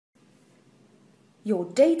Your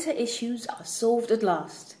data issues are solved at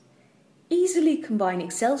last. Easily combine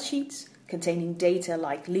Excel sheets containing data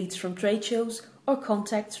like leads from trade shows or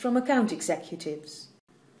contacts from account executives.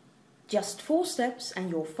 Just 4 steps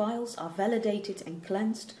and your files are validated and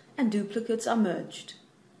cleansed and duplicates are merged.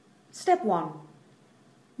 Step 1.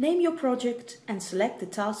 Name your project and select the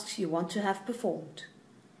tasks you want to have performed.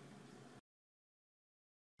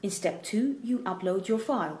 In step 2, you upload your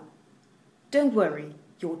file. Don't worry,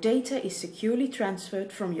 your data is securely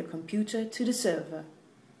transferred from your computer to the server.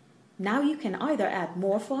 Now you can either add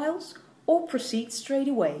more files or proceed straight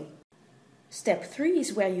away. Step 3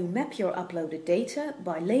 is where you map your uploaded data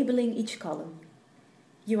by labeling each column.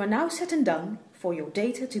 You are now set and done for your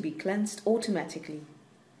data to be cleansed automatically.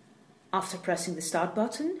 After pressing the Start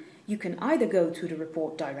button, you can either go to the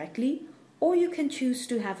report directly or you can choose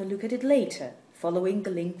to have a look at it later, following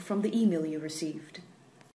the link from the email you received.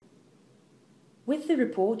 With the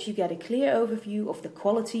report, you get a clear overview of the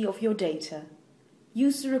quality of your data.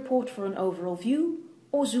 Use the report for an overall view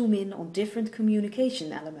or zoom in on different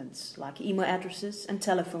communication elements like email addresses and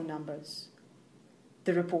telephone numbers.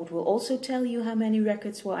 The report will also tell you how many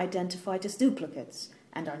records were identified as duplicates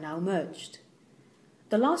and are now merged.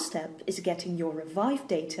 The last step is getting your revived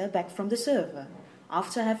data back from the server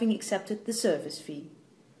after having accepted the service fee.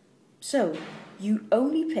 So, you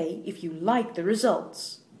only pay if you like the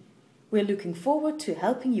results. We're looking forward to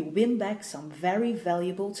helping you win back some very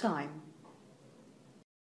valuable time.